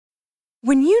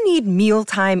When you need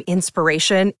mealtime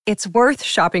inspiration, it's worth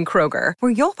shopping Kroger,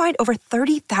 where you'll find over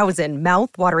 30,000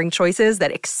 mouth-watering choices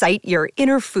that excite your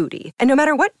inner foodie. And no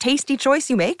matter what tasty choice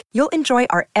you make, you'll enjoy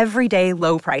our everyday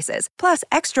low prices, plus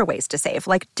extra ways to save,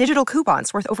 like digital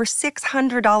coupons worth over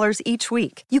 $600 each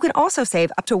week. You can also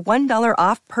save up to $1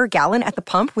 off per gallon at the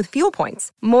pump with fuel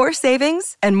points. More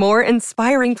savings and more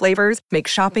inspiring flavors make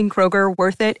shopping Kroger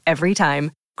worth it every time.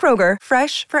 Kroger,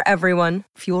 fresh for everyone.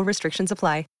 Fuel restrictions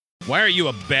apply. Why are you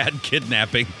a bad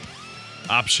kidnapping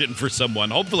option for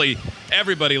someone? Hopefully,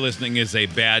 everybody listening is a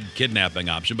bad kidnapping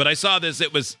option. But I saw this.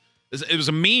 It was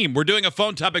a meme. We're doing a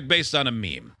phone topic based on a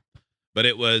meme. But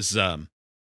it was, it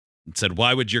said,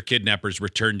 why would your kidnappers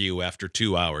return to you after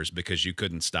 2 hours? Because you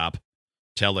couldn't stop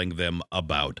telling them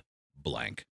about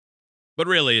blank. But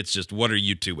really, it's just, what are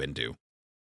you two into?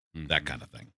 That kind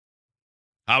of thing.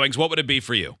 Howings, what would it be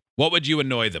for you? What would you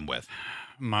annoy them with?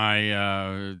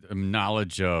 My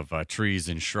knowledge of trees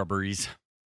and shrubberies,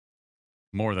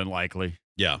 more than likely.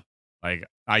 Yeah. Like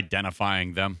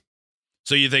identifying them.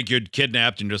 So you think you're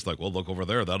kidnapped and just like, well, look over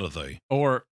there, that is a...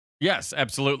 Or, yes,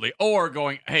 absolutely. Or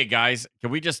going, hey, guys, can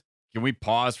we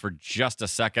pause for just a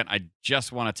second? I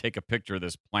just want to take a picture of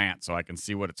this plant so I can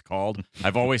see what it's called.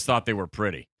 I've always thought they were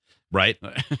pretty. Right.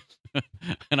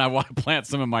 And I want to plant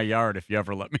some in my yard if you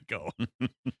ever let me go.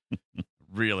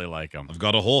 Really like them. I've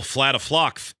got a whole flat of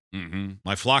phlox. Mm-hmm.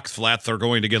 My phlox flats are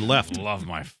going to get left. Love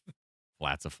my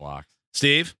flats of phlox.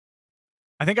 Steve?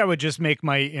 I think I would just make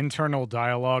my internal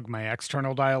dialogue my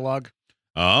external dialogue.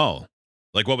 Oh.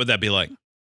 Like, what would that be like?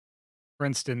 For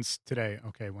instance, today,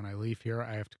 okay, when I leave here,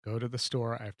 I have to go to the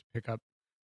store. I have to pick up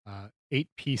 8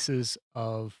 pieces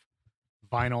of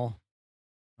vinyl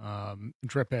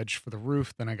drip edge for the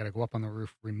roof. Then I got to go up on the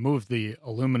roof, remove the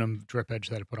aluminum drip edge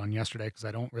that I put on yesterday because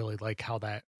I don't really like how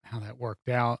that worked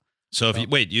out. So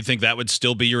if you think that would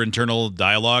still be your internal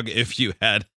dialogue if you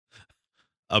had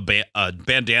a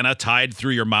bandana tied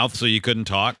through your mouth so you couldn't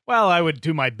talk? Well, I would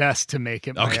do my best to make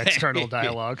it my external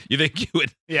dialogue. You think you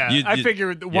would? Yeah, I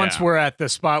figured once we're at the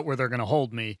spot where they're going to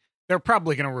hold me, they're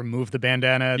probably going to remove the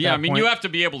bandana at that point. You have to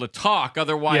be able to talk.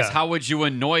 Otherwise, how would you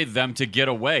annoy them to get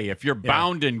away? If you're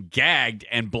bound and gagged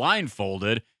and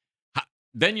blindfolded,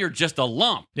 then you're just a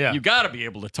lump. Yeah. You got to be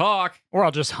able to talk. Or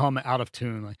I'll just hum out of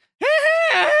tune. Like,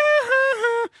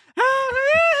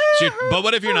 but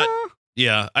what if you're not?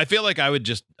 Yeah, I feel like I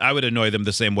would annoy them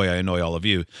the same way I annoy all of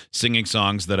you, singing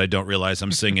songs that I don't realize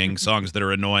I'm singing, songs that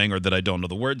are annoying or that I don't know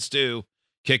the words to,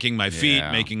 kicking my feet,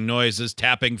 making noises,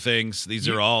 tapping things. These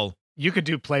are all... You could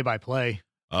do play-by-play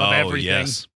of everything.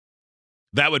 Yes.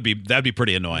 That'd be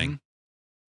pretty annoying. Mm-hmm.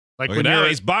 Like when now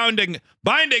he's binding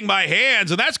my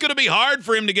hands, and that's going to be hard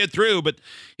for him to get through, but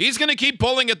he's going to keep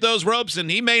pulling at those ropes,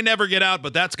 and he may never get out,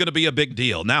 but that's going to be a big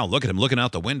deal. Now, look at him looking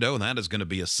out the window, and that is going to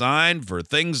be a sign for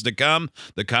things to come.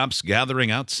 The cops gathering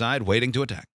outside, waiting to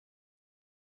attack.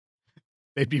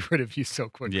 They'd be rid of you so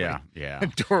quickly. Yeah.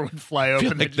 The door would fly I open.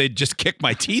 feel like they'd just kick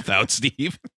my teeth out,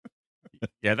 Steve.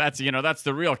 Yeah, that's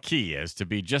the real key, is to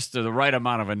be just the right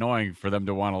amount of annoying for them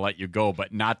to want to let you go,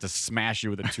 but not to smash you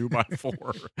with a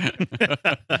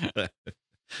 2x4.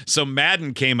 So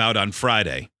Madden came out on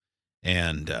Friday,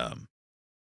 and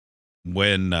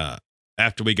when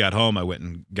after we got home, I went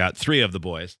and got 3 of the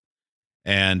boys,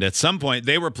 and at some point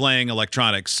they were playing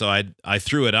electronics, so I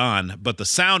threw it on, but the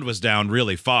sound was down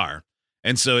really far,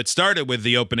 and so it started with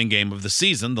the opening game of the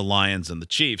season, the Lions and the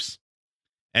Chiefs.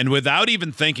 And without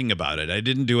even thinking about it, I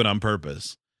didn't do it on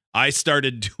purpose. I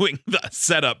started doing the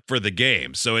setup for the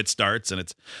game. So it starts, and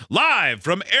it's live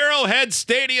from Arrowhead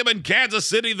Stadium in Kansas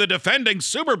City, the defending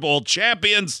Super Bowl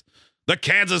champions, the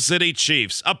Kansas City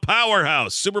Chiefs, a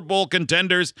powerhouse, Super Bowl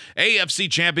contenders,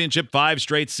 AFC Championship 5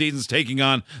 straight seasons, taking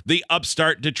on the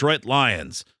upstart Detroit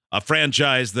Lions, a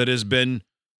franchise that has been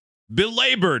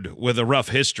belabored with a rough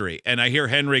history. And I hear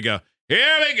Henry go,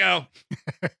 "Here we go."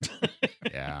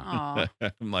 Yeah.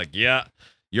 I'm like, yeah,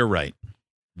 you're right.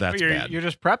 That's bad. You're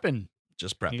just prepping.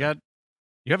 Just prepping.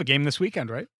 You have a game this weekend,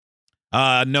 right?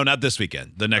 No, not this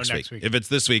weekend. The next week. If it's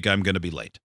this week, I'm going to be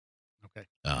late. Okay.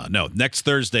 No, next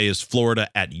Thursday is Florida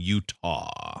at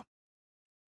Utah.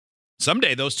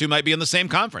 Someday those two might be in the same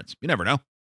conference. You never know.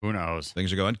 Who knows?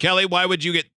 Things are going. Kelly, why would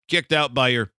you get kicked out by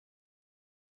your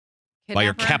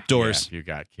captors? Yeah, you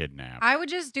got kidnapped. I would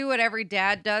just do what every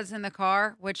dad does in the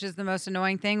car, which is the most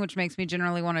annoying thing, which makes me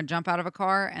generally want to jump out of a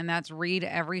car, and that's read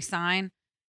every sign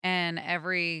and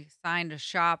every sign to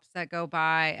shops that go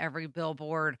by, every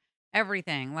billboard,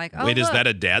 everything. Like, oh, wait, look, is that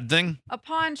a dad thing? a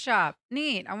pawn shop.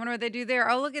 Neat. I wonder what they do there.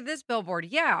 Oh, look at this billboard.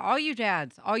 Yeah, all you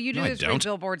dads. All you do No, I is read don't.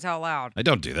 billboards out loud. I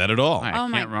don't do that at all. I Oh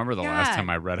my can't remember the last God. time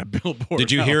I read a billboard.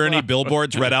 Did you out hear any loud.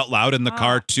 billboards read out loud in the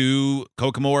car Oh. to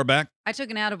Kokomo or back? I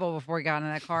took an edible before we got in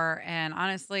that car, and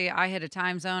honestly, I hit a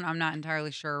time zone. I'm not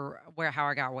entirely sure how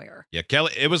I got where. Yeah,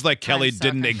 Kelly. It was like Kelly sucker.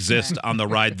 didn't exist on the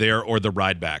ride there or the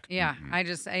ride back. Yeah, Mhm. I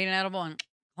just ate an edible and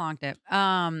clonked it.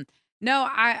 No,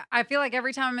 I feel like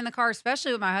every time I'm in the car,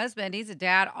 especially with my husband, he's a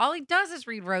dad. All he does is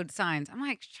read road signs. I'm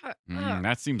like, shut up.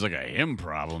 That seems like a him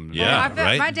problem. to me. Yeah, I feel-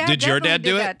 right? My dad Did your dad definitely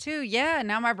do did it? that too. Yeah.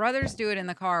 Now my brothers do it in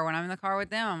the car when I'm in the car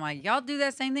with them. I'm like, y'all do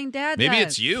that same thing Dad Maybe does.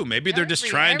 it's you. Maybe Y'all they're just read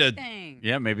trying to. everything.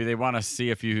 Yeah, maybe they want to see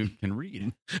if you can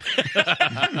read.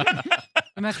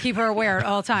 We must keep her aware at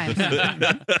all times.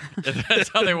 That's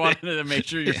how they wanted to make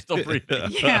sure you're still breathing.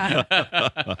 Yeah.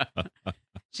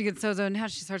 She gets so zoned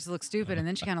out, she starts to look stupid, and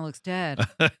then she kind of looks dead.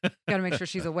 Got to make sure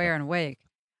she's aware and awake.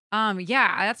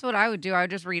 Yeah, that's what I would do. I would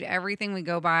just read everything we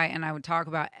go by, and I would talk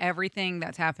about everything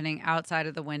that's happening outside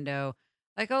of the window.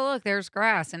 Like, oh, look, there's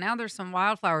grass, and now there's some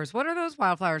wildflowers. What are those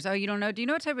wildflowers? Oh, you don't know? Do you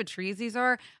know what type of trees these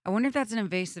are? I wonder if that's an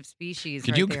invasive species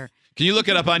Can right you there. can you look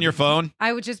it up on your phone?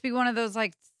 I would just be one of those,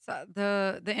 like,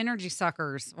 the energy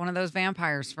suckers, one of those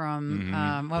vampires from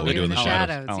What We Do in the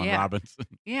Shadows. Colin Yeah. Robinson.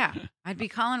 Yeah, I'd be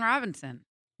Colin Robinson.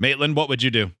 Maitland, what would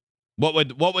you do? What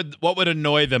would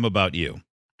annoy them about you?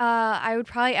 I would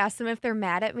probably ask them if they're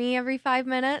mad at me every 5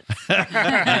 minutes.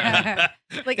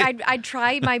 Like I'd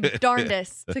try my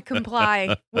darndest to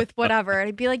comply with whatever.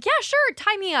 I'd be like, yeah, sure,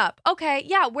 tie me up. Okay,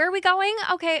 yeah, where are we going?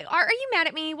 Okay, are you mad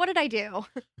at me? What did I do?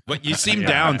 But you seem Yeah.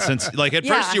 down since, like, at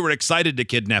first Yeah. you were excited to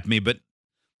kidnap me, but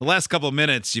the last couple of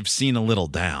minutes you've seen a little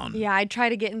down. Yeah, I'd try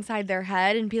to get inside their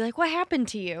head and be like, what happened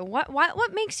to you? What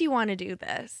makes you want to do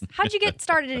this? How'd you get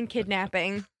started in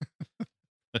kidnapping?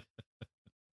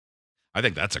 I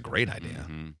think that's a great idea.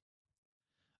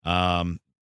 Mhm.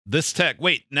 This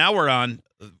wait, now we're on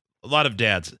a lot of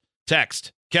dads.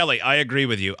 Text. Kelly, I agree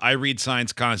with you. I read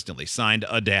signs constantly. Signed,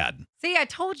 a dad. See, I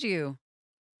told you.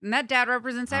 And that dad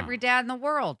represents Oh. every dad in the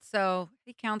world. So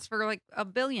he counts for like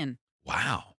 1 billion.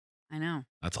 Wow. I know.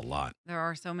 That's a lot. There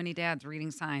are so many dads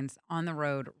reading signs on the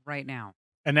road right now.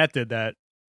 Annette did that.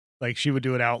 Like she would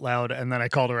do it out loud, and then I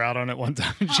called her out on it one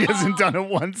time. And she hasn't done it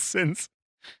once since.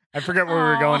 I forget where we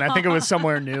were going. I think it was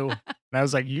somewhere new. And I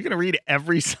was like, "You gonna read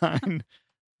every sign?"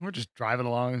 We're just driving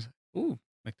along. I was like, ooh,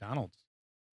 McDonald's,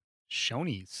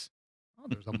 Shoney's. Oh,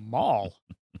 there's a mall.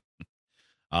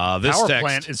 This Power text.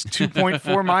 plant is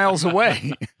 2.4 miles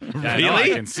away. Yeah, I know, I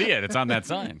Really? can see it. It's on that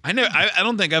sign. I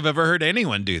don't think I've ever heard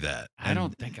anyone do that. I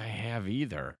don't think I have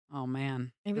either. Oh,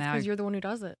 man. Maybe it's Now because you're the one who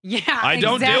does it. Yeah, I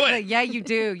don't do exactly. it. Yeah, you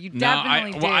do. You No,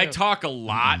 definitely do. I talk a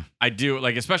lot. I do,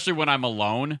 like, especially when I'm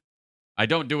alone. I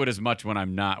don't do it as much when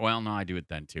I'm not. Well, no, I do it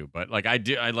then too. But like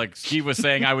like Steve was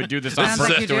saying, I would do this on Sounds like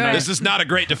purpose you to do an it. end, This is not a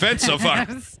great defense so far.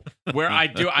 where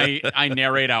I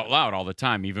narrate out loud all the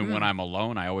time. Even when Mm. I'm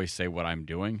alone, I always say what I'm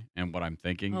doing and what I'm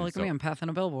thinking. Oh, And look at me. I'm puffing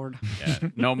a billboard. yeah.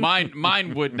 No,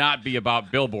 mine would not be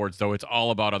about billboards though. It's all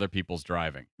about other people's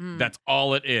driving. Mm. That's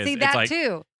all it is. See, It's that like,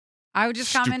 too. I would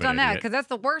just comment Stupid on that idiot. because that's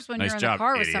the worst when Nice you're in job, the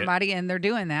car with idiot. somebody and they're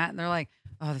doing that. And they're like,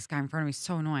 oh, this guy in front of me is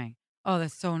so annoying. Oh,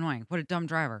 that's so annoying. What a dumb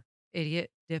driver.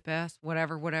 Idiot, dip ass,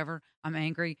 whatever. I'm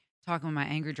angry. Talking with my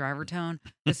angry driver tone.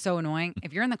 It's so annoying.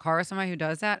 If you're in the car with somebody who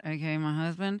does that, okay, my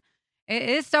husband, it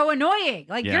is so annoying.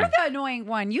 Like, Yeah. you're the annoying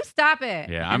one. You stop it.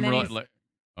 Yeah, And I'm then really. he's- Like,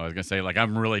 I was gonna say, like,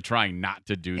 I'm really trying not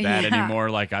to do that Yeah. anymore.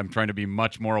 Like, I'm trying to be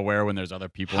much more aware when there's other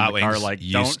people in Hot the car. Wings Like,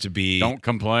 used to be don't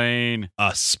complain. a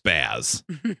spaz.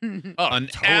 Oh, An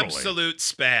totally. absolute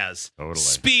spaz. Totally.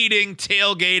 Speeding,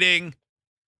 tailgating,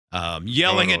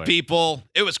 yelling at Totally. people.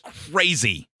 It was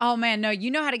crazy. Oh, man, no.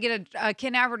 You know how to get a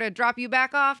kidnapper to drop you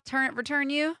back off, return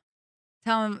you?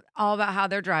 Tell them all about how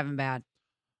they're driving bad.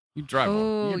 You drive.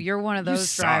 Oh, you're one of you those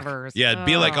suck. drivers. Yeah, it'd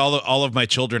be like Oh. all of my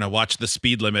children. I watch the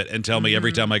speed limit and tell me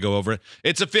every Mhm. time I go over it,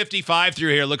 it's a 55 through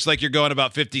here. Looks like you're going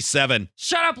about 57.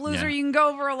 Shut up, loser. Yeah. You can go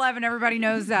over 11. Everybody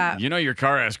knows that. You know your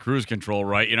car has cruise control,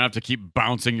 right? You don't have to keep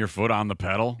bouncing your foot on the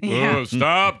pedal. Yeah. Oh,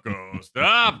 stop, go,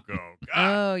 stop, go.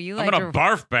 God, Oh, you I'm like gonna to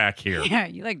barf back here. Yeah,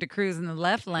 you like to cruise in the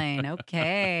left lane.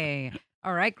 Okay.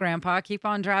 All right, Grandpa, keep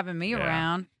on driving me Yeah.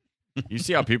 around. You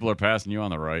see how people are passing you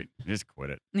on the right? Just quit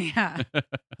it. Yeah.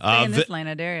 Stay in Thi- this lane,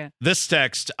 I dare you. This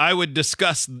text, I would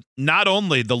discuss not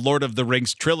only the Lord of the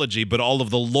Rings trilogy, but all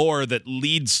of the lore that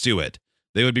leads to it.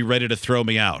 They would be ready to throw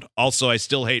me out. Also, I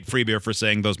still hate Freebeer for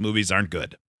saying those movies aren't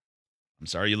good. I'm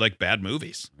sorry you like bad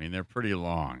movies. I mean, they're pretty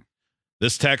long.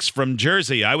 This text from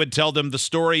Jersey, I would tell them the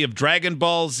story of Dragon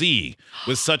Ball Z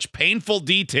with such painful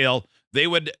detail, they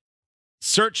would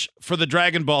search for the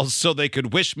Dragon Balls so they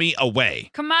could wish me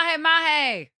away. Kamahe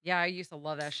Mahe. Yeah, I used to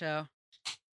love that show.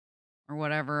 Or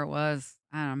whatever it was.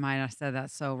 I don't know, I might have said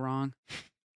that so wrong.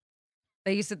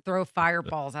 They used to throw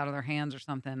fireballs out of their hands or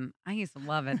something. I used to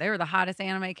love it. They were the hottest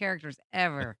anime characters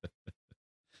ever.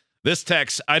 This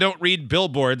text, I don't read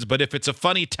billboards, but if it's a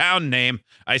funny town name,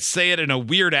 I say it in a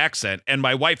weird accent, and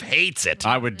my wife hates it.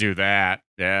 I would do that.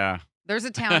 Yeah. There's a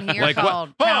town here Like called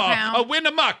what? Pow Oh, Pow. a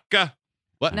Winnemucca.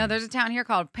 What? No, there's a town here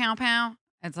called Pow Pow.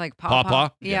 It's like Paw Paw?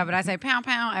 Yeah, but I say Pow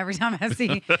Pow every time I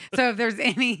see. So if there's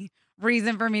any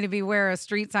reason for me to be where a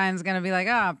street sign is going to be like,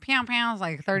 oh, Pow Pow is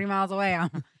like 30 miles away, I'm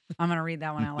going to read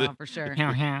that one out loud for sure.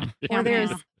 Or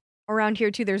there's around here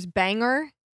too. There's Banger,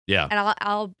 Yeah. and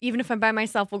I'll even if I'm by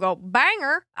myself, we'll go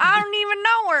Banger. I don't even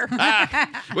know her.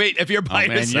 Ah, wait, if you're by Oh,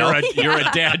 man, yourself. you're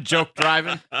a dad joke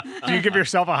driving. Do you give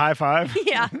yourself a high five?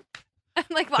 Yeah, I'm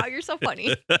like, wow, you're so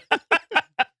funny.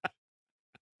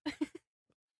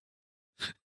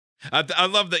 I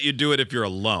love that you do it if you're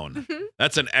alone. Mhm.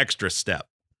 That's an extra step.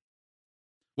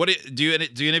 What do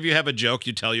any of you have a joke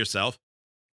you tell yourself?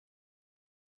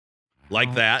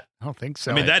 Like that? I don't think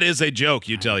so. I mean, that is a joke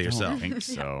you tell I yourself. don't think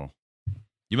so.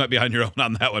 You might be on your own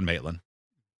on that one, Maitland.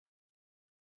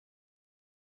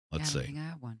 Let's Yeah, I see. think I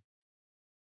have one.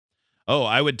 Oh,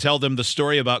 I would tell them the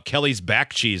story about Kelly's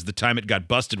back cheese, the time it got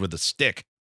busted with a stick.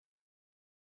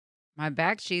 My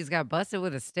back cheese got busted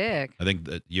with a stick. I think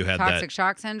that you had Toxic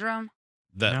shock syndrome.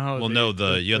 you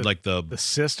had like the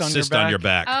cyst on cyst your back. on your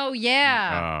back. Oh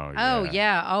yeah. Oh,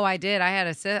 yeah. Oh, I did. I had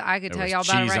a cyst. I could It tell was y'all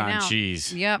about it cheese right on now.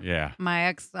 cheese. Yep. Yeah. My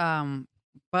ex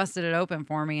busted it open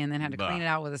for me and then had to Bah. clean it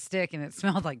out with a stick, and it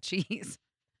smelled like cheese.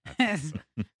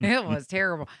 It was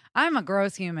terrible. I'm a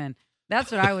gross human.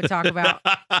 That's what I would talk about.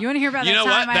 You want to hear about You that know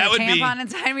time what? I That had a would be- tampon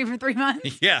inside me for 3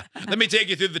 months? Yeah. Let me take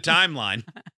you through the timeline.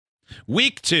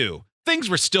 Week 2, things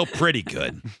were still pretty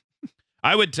good.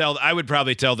 I would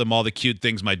probably tell them all the cute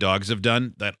things my dogs have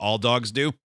done that all dogs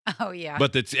do. Oh yeah.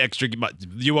 But it's extra.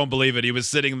 You won't believe it. He was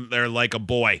sitting there like a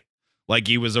boy, like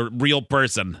he was a real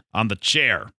person on the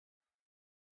chair.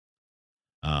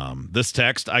 This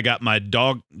text, I got my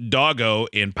doggo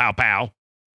in Pow Pow.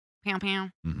 Pow pow.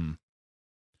 Mm-hmm.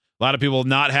 A lot of people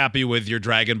not happy with your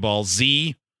Dragon Ball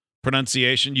Z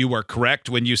pronunciation. You were correct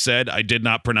when you said I did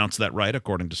not pronounce that right,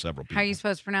 according to several people. How are you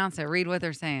supposed to pronounce it? Read what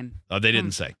they're saying. They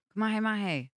didn't say.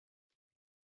 Mahe.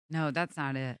 No, that's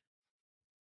not it.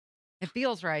 It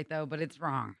feels right though, but it's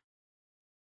wrong.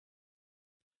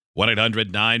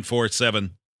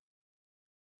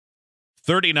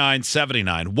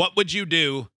 1-800-947-3979. What would you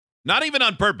do? Not even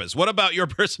on purpose. What about your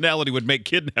personality would make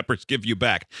kidnappers give you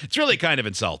back? It's really kind of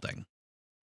insulting.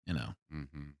 You know.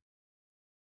 Mm-hmm.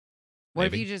 What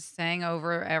if Maybe. you just sang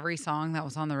over every song that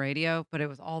was on the radio, but it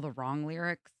was all the wrong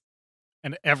lyrics?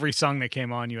 And every song that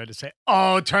came on, you had to say,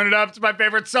 "Oh, turn it up! It's my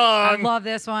favorite I song." love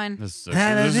this one. This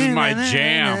is my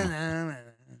jam.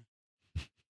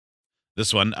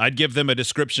 This one, I'd give them a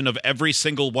description of every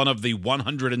single one of the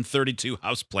 132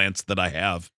 houseplants that I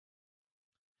have.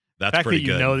 The That's fact pretty that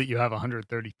you good. know that you have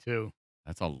 132.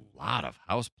 That's a lot of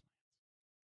house plants.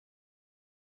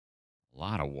 A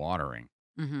lot of watering.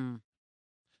 Mm-hmm.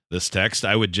 This text,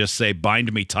 I would just say,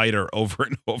 bind me tighter over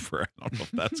and over. I don't know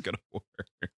if that's going to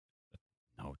work.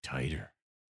 No tighter.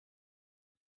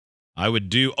 I would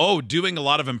doing a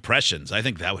lot of impressions. I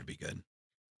think that would be good.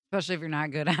 Especially if you're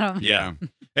not good at them. Yeah.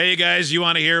 Hey, you guys, you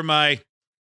want to hear my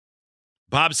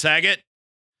Bob Saget?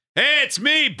 Hey, it's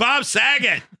me, Bob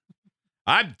Saget.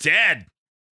 I'm dead.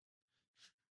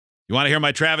 You want to hear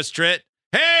my Travis Tritt?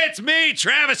 Hey, it's me,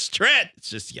 Travis Tritt. It's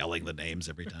just yelling the names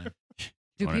every time.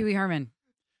 Do Pee Wee Herman.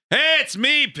 Hey, it's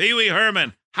me, Pee Wee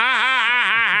Herman. Ha, ha, ha,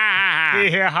 ha, ha, ha.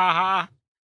 Yeah, ha ha.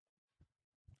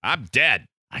 I'm dead.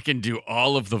 I can do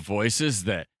all of the voices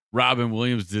that Robin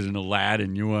Williams did in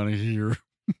Aladdin. You want to hear?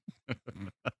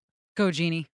 Go,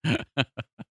 Genie.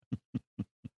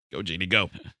 Go, Genie, go.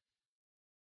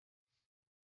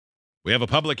 We have a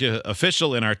public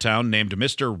official in our town named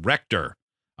Mr. Rector.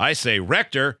 I say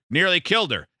Rector nearly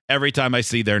killed her every time I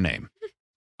see their name.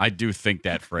 I do think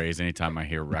that phrase anytime I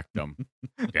hear rectum.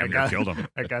 Damn, you killed him.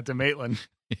 I got to Maitland.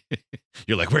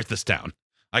 You're like, where's this town?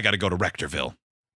 I got to go to Rectorville.